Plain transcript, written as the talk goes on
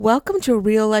Welcome to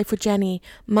Real Life with Jenny.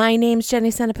 My name's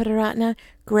Jenny Senaparatna.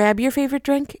 Grab your favorite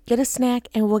drink, get a snack,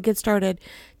 and we'll get started.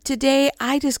 Today,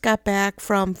 I just got back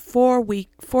from 4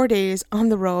 days on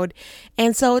the road,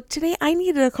 and so today I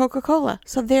needed a Coca-Cola.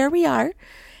 So there we are,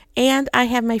 and I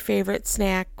have my favorite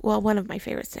snack, well, one of my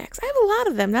favorite snacks. I have a lot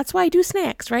of them. That's why I do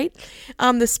snacks, right?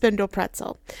 The Spindle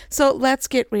Pretzel. So let's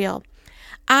get real.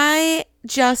 I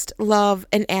just love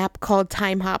an app called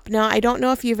TimeHop. Now, I don't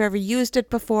know if you've ever used it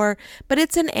before, but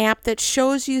it's an app that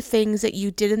shows you things that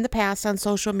you did in the past on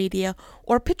social media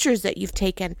or pictures that you've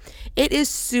taken. It is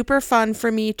super fun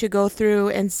for me to go through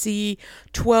and see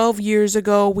 12 years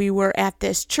ago we were at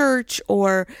this church,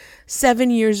 or 7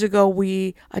 years ago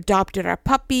we adopted our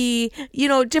puppy,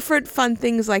 different fun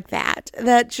things like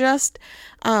that just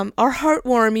are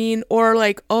heartwarming, or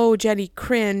like, oh, Jenny,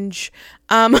 cringe.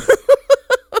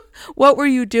 What were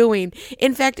you doing?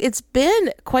 In fact, it's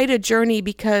been quite a journey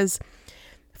because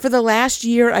for the last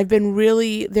year, I've been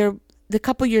really there. The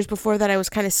couple years before that, I was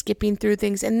kind of skipping through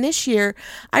things. And this year,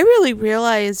 I really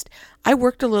realized I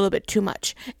worked a little bit too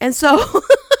much. And so,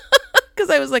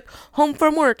 because I was like home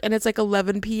from work and it's like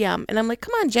 11 p.m. And I'm like,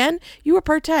 come on, Jen, you were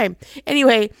part-time.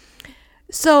 Anyway,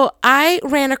 so I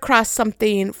ran across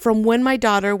something from when my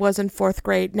daughter was in 4th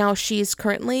grade. Now she's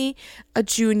currently a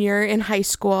junior in high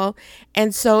school.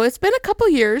 And so it's been a couple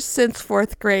years since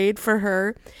 4th grade for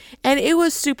her. And it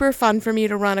was super fun for me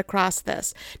to run across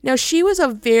this. Now she was a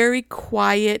very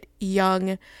quiet,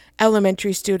 young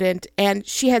elementary student, and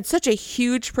she had such a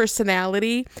huge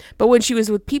personality. But when she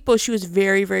was with people, she was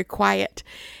very, very quiet.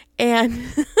 And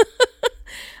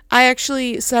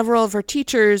several of her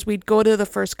teachers, we'd go to the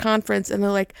first conference and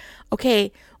they're like, okay,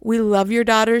 we love your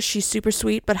daughter. She's super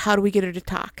sweet, but how do we get her to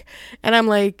talk? And I'm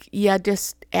like, yeah,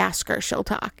 just ask her. She'll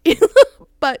talk.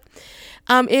 But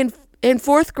in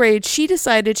 4th grade, she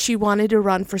decided she wanted to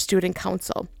run for student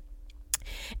council.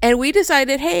 And we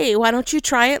decided, hey, why don't you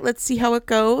try it? Let's see how it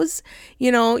goes.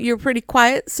 You're pretty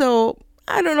quiet, so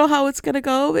I don't know how it's going to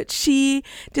go, but she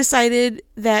decided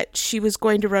that she was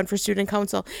going to run for student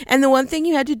council. And the one thing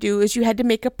you had to do is you had to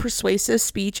make a persuasive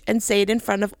speech and say it in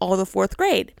front of all the 4th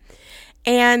grade.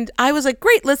 And I was like,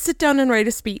 great, let's sit down and write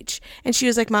a speech. And she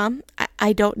was like, Mom,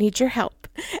 I don't need your help.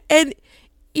 And,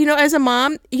 as a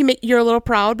mom, you're a little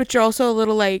proud, but you're also a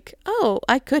little like, oh,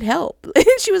 I could help. And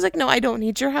she was like, no, I don't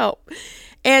need your help.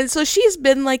 And so she's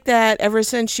been like that ever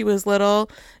since she was little.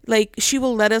 Like, she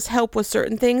will let us help with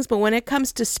certain things, but when it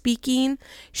comes to speaking,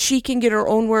 she can get her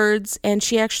own words, and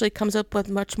she actually comes up with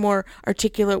much more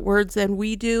articulate words than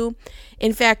we do.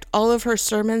 In fact, all of her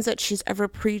sermons that she's ever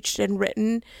preached and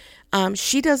written,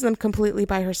 she does them completely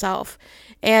by herself.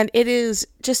 And it is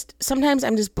just, sometimes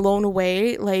I'm just blown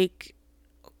away, like,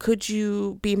 could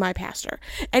you be my pastor?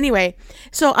 Anyway,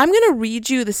 so I'm going to read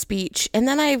you the speech, and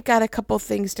then I've got a couple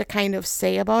things to kind of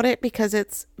say about it because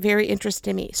it's very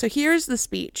interesting to me. So here's the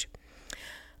speech.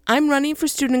 I'm running for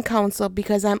student council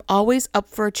because I'm always up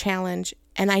for a challenge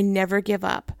and I never give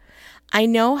up. I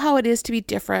know how it is to be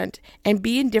different, and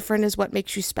being different is what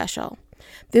makes you special.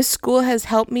 This school has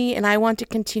helped me, and I want to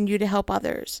continue to help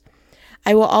others.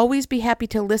 I will always be happy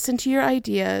to listen to your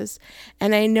ideas,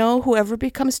 and I know whoever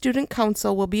becomes student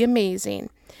council will be amazing.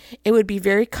 It would be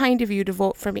very kind of you to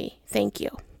vote for me. Thank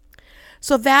you.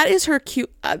 So that is her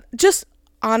cute, just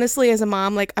honestly as a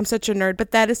mom, like, I'm such a nerd, but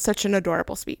that is such an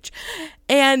adorable speech.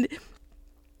 And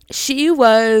she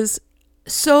was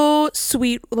so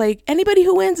sweet, like, anybody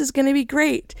who wins is going to be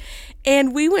great.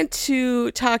 And we went to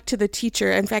talk to the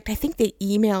teacher. In fact, I think they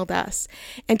emailed us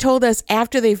and told us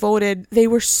after they voted,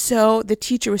 the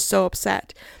teacher was so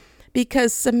upset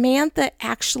because Samantha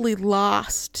actually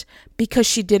lost because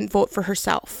she didn't vote for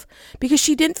herself, because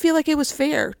she didn't feel like it was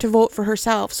fair to vote for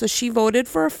herself. So she voted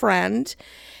for a friend,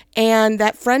 and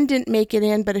that friend didn't make it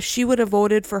in. But if she would have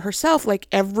voted for herself, like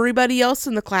everybody else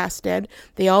in the class did,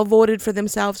 they all voted for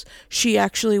themselves, she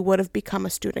actually would have become a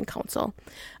student council.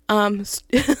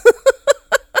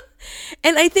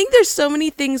 And I think there's so many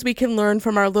things we can learn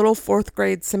from our little 4th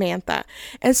grade Samantha.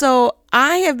 And so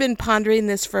I have been pondering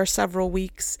this for several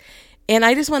weeks, and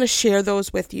I just want to share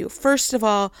those with you. First of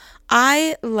all,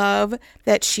 I love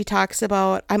that she talks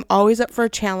about, I'm always up for a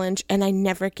challenge and I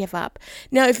never give up.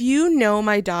 Now, if you know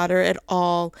my daughter at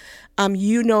all,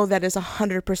 you know that is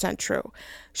 100% true.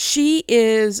 She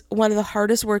is one of the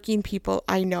hardest working people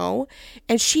I know,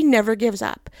 and she never gives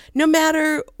up. No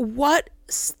matter what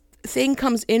thing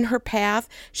comes in her path,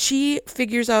 she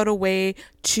figures out a way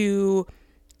to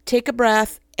take a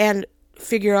breath and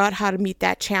figure out how to meet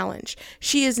that challenge.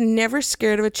 She is never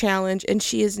scared of a challenge, and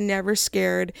she is never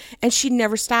scared, and she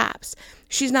never stops.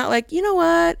 She's not like, you know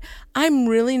what, I'm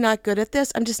really not good at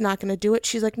this, I'm just not going to do it.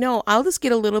 She's like, no, I'll just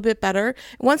get a little bit better.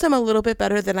 Once I'm a little bit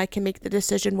better, then I can make the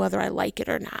decision whether I like it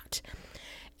or not.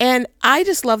 And I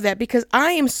just love that, because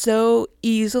I am so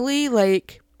easily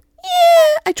like,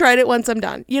 yeah, I tried it once, I'm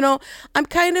done.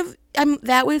 I'm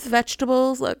that way with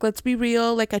vegetables. Look, let's be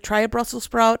real. Like, I try a Brussels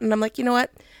sprout and I'm like, you know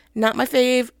what? Not my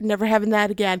fave. Never having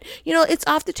that again. It's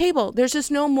off the table. There's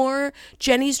just no more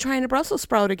Jenny's trying a Brussels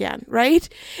sprout again, right?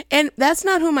 And that's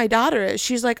not who my daughter is.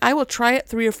 She's like, I will try it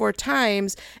 3 or 4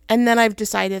 times, and then I've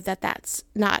decided that that's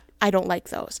not, I don't like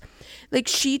those. Like,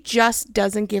 she just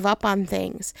doesn't give up on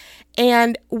things.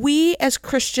 And we as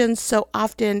Christians so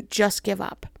often just give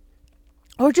up.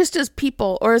 Or just as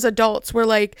people or as adults, we're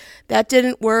like, that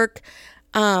didn't work.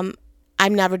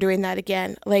 I'm never doing that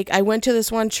again. Like, I went to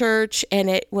this one church and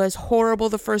it was horrible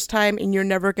the first time, and you're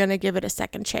never going to give it a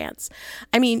second chance.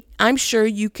 I mean, I'm sure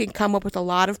you can come up with a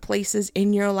lot of places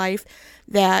in your life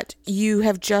that you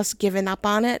have just given up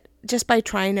on it just by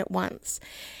trying it once.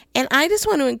 And I just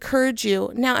want to encourage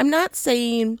you. Now, I'm not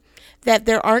saying that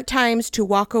there aren't times to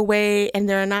walk away and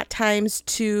there are not times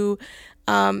to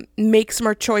make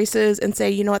smart choices and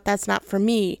say, you know what, that's not for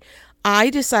me. I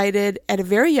decided at a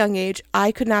very young age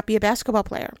I could not be a basketball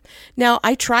player. Now,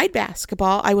 I tried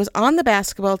basketball. I was on the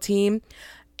basketball team,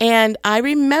 and I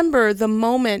remember the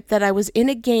moment that I was in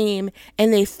a game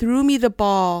and they threw me the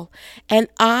ball, and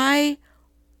I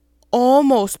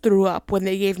almost threw up when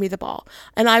they gave me the ball.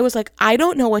 And I was like, I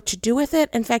don't know what to do with it.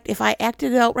 In fact, if I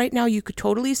acted it out right now, you could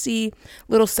totally see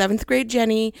little 7th grade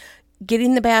Jenny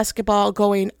getting the basketball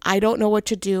going, I don't know what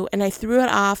to do. And I threw it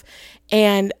off,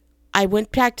 and I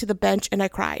went back to the bench and I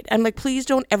cried. I'm like, please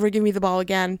don't ever give me the ball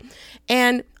again.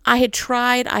 And I had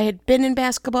tried, I had been in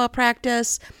basketball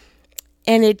practice,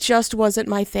 and it just wasn't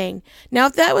my thing. Now,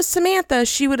 if that was Samantha,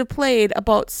 she would have played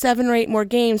about 7 or 8 more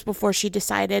games before she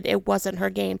decided it wasn't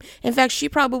her game. In fact, she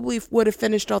probably would have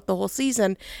finished out the whole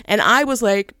season. And I was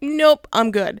like, nope,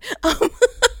 I'm good.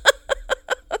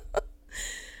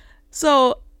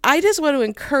 So I just want to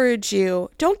encourage you,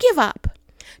 don't give up.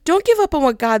 Don't give up on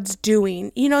what God's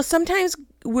doing. Sometimes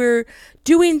we're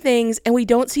doing things and we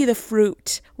don't see the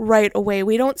fruit right away.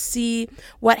 We don't see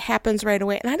what happens right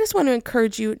away. And I just want to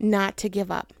encourage you not to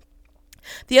give up.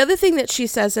 The other thing that she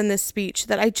says in this speech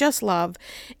that I just love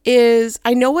is,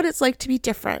 I know what it's like to be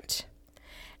different.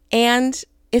 And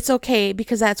it's okay,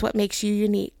 because that's what makes you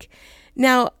unique.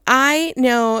 Now, I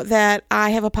know that I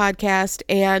have a podcast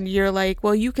and you're like,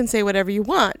 well, you can say whatever you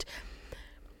want.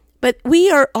 But we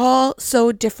are all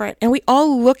so different, and we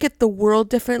all look at the world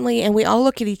differently, and we all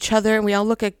look at each other, and we all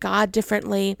look at God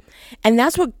differently. And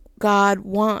that's what God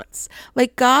wants.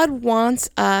 Like, God wants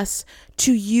us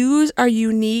to use our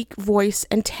unique voice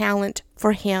and talent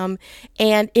for Him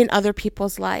and in other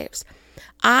people's lives.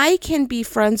 I can be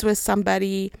friends with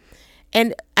somebody,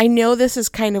 and I know this is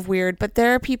kind of weird, but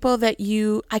there are people that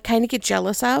I kind of get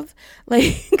jealous of.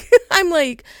 Like, I'm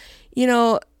like,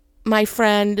 my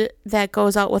friend that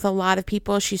goes out with a lot of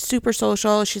people, she's super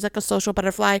social. She's like a social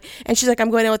butterfly. And she's like,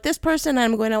 I'm going out with this person, and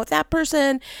I'm going out with that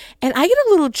person. And I get a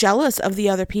little jealous of the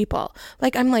other people.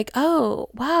 Like, I'm like, oh,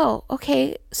 wow,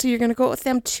 okay, so you're going to go out with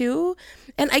them too?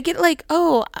 And I get like,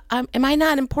 oh, am I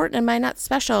not important? Am I not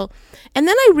special? And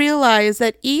then I realize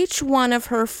that each one of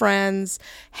her friends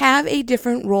have a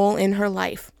different role in her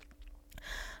life.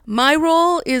 My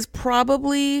role is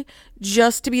probably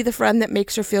just to be the friend that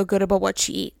makes her feel good about what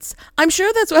she eats. I'm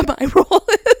sure that's what my role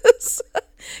is,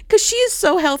 because she is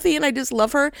so healthy and I just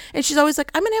love her. And she's always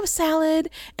like, I'm going to have a salad.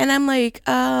 And I'm like,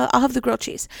 I'll have the grilled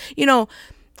cheese,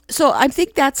 So I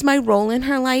think that's my role in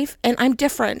her life, and I'm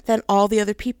different than all the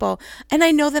other people. And I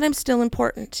know that I'm still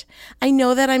important. I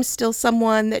know that I'm still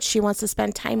someone that she wants to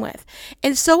spend time with.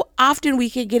 And so often we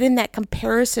can get in that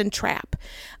comparison trap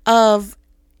of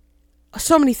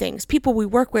so many things. People we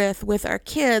work with our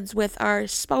kids, with our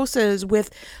spouses, with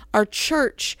our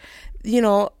church.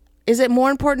 Is it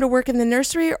more important to work in the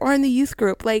nursery or in the youth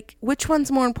group? Like, which one's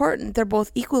more important? They're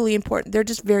both equally important. They're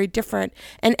just very different.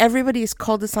 And everybody is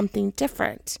called to something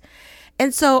different.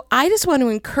 And so I just want to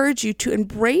encourage you to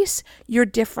embrace your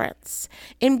difference.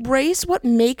 Embrace what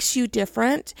makes you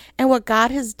different and what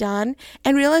God has done,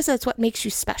 and realize that's what makes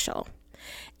you special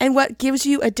and what gives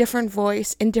you a different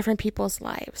voice in different people's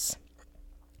lives.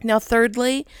 Now,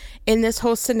 thirdly, in this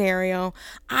whole scenario,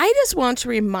 I just want to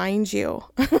remind you,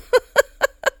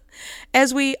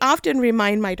 as we often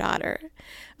remind my daughter,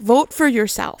 vote for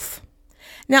yourself.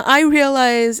 Now, I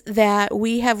realize that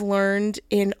we have learned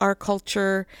in our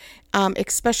culture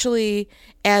Especially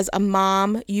as a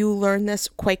mom, you learn this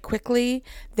quite quickly,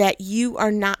 that you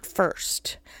are not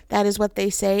first. That is what they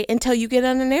say until you get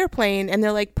on an airplane and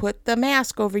they're like, put the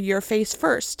mask over your face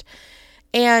first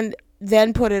and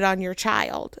then put it on your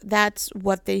child. That's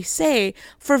what they say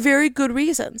for very good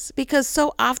reasons, because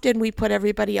so often we put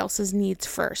everybody else's needs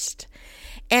first.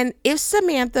 And if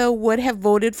Samantha would have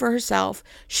voted for herself,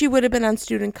 she would have been on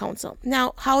student council.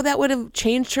 Now, how that would have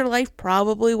changed her life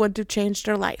probably wouldn't have changed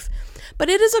her life. But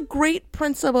it is a great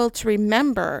principle to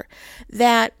remember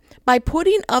that by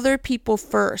putting other people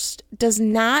first does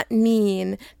not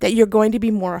mean that you're going to be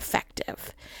more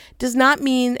effective. Does not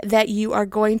mean that you are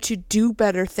going to do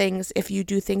better things if you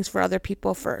do things for other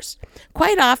people first.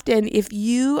 Quite often, if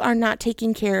you are not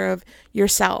taking care of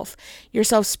yourself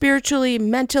spiritually,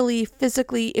 mentally,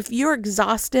 physically, if you're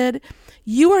exhausted,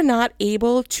 you are not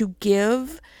able to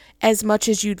give as much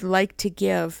as you'd like to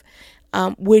give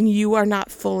when you are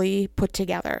not fully put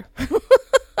together.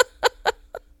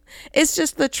 It's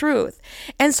just the truth.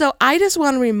 And so I just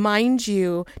want to remind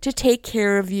you to take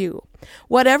care of you.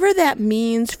 Whatever that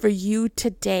means for you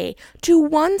today, do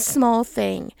one small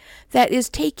thing that is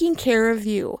taking care of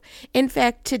you. In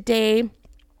fact, today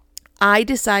I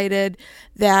decided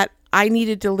that I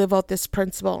needed to live out this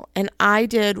principle, and I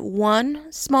did one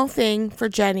small thing for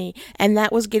Jenny, and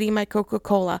that was getting my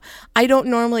Coca-Cola. I don't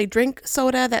normally drink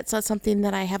soda. That's not something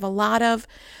that I have a lot of,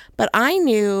 but I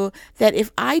knew that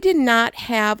if I did not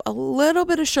have a little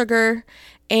bit of sugar,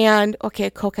 and okay,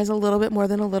 Coke has a little bit more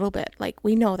than a little bit, like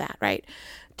we know that, right?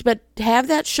 But to have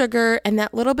that sugar and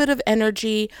that little bit of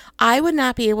energy, I would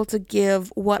not be able to give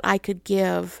what I could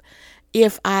give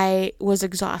if I was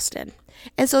exhausted.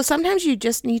 And so sometimes you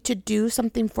just need to do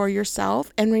something for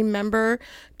yourself and remember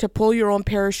to pull your own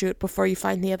parachute before you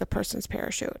find the other person's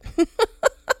parachute.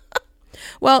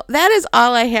 Well, that is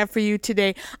all I have for you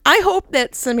today. I hope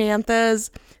that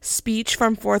Samantha's speech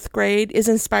from 4th grade is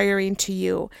inspiring to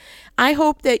you. I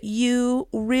hope that you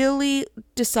really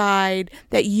decide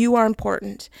that you are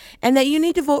important and that you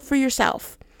need to vote for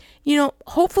yourself. You know,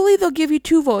 hopefully they'll give you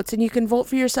 2 votes and you can vote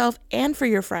for yourself and for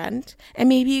your friend, and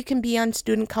maybe you can be on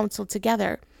student council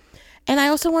together. And I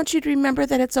also want you to remember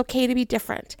that it's okay to be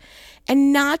different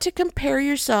and not to compare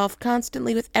yourself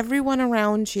constantly with everyone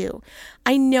around you.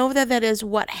 I know that that is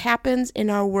what happens in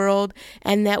our world,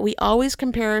 and that we always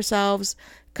compare ourselves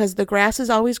because the grass is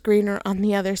always greener on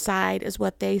the other side, is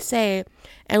what they say.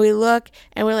 And we look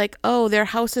and we're like, oh, their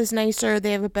house is nicer.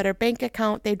 They have a better bank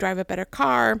account. They drive a better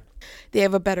car. They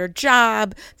have a better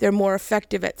job. They're more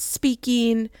effective at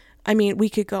speaking. I mean, we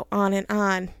could go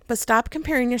on, but stop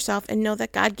comparing yourself and know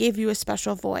that God gave you a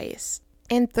special voice.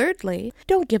 And thirdly,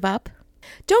 don't give up.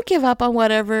 Don't give up on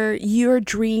whatever your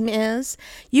dream is.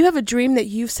 You have a dream that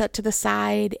you've set to the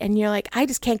side and you're like, I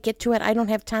just can't get to it. I don't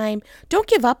have time. Don't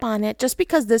give up on it just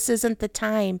because this isn't the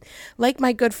time. Like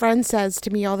my good friend says to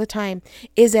me all the time,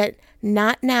 is it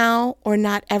not now or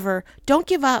not ever? Don't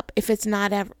give up if it's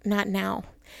not now.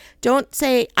 Don't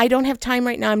say, I don't have time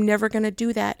right now. I'm never going to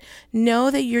do that. Know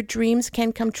that your dreams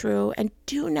can come true, and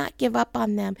do not give up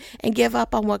on them and give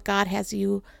up on what God has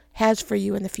for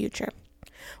you in the future.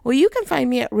 Well, you can find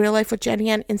me at Real Life with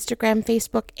Jenny on Instagram,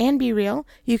 Facebook, and Be Real.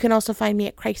 You can also find me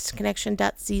at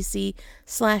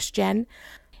christconnection.cc/Jen.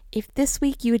 If this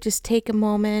week you would just take a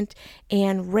moment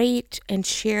and rate and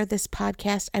share this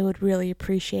podcast, I would really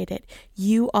appreciate it.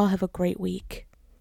 You all have a great week.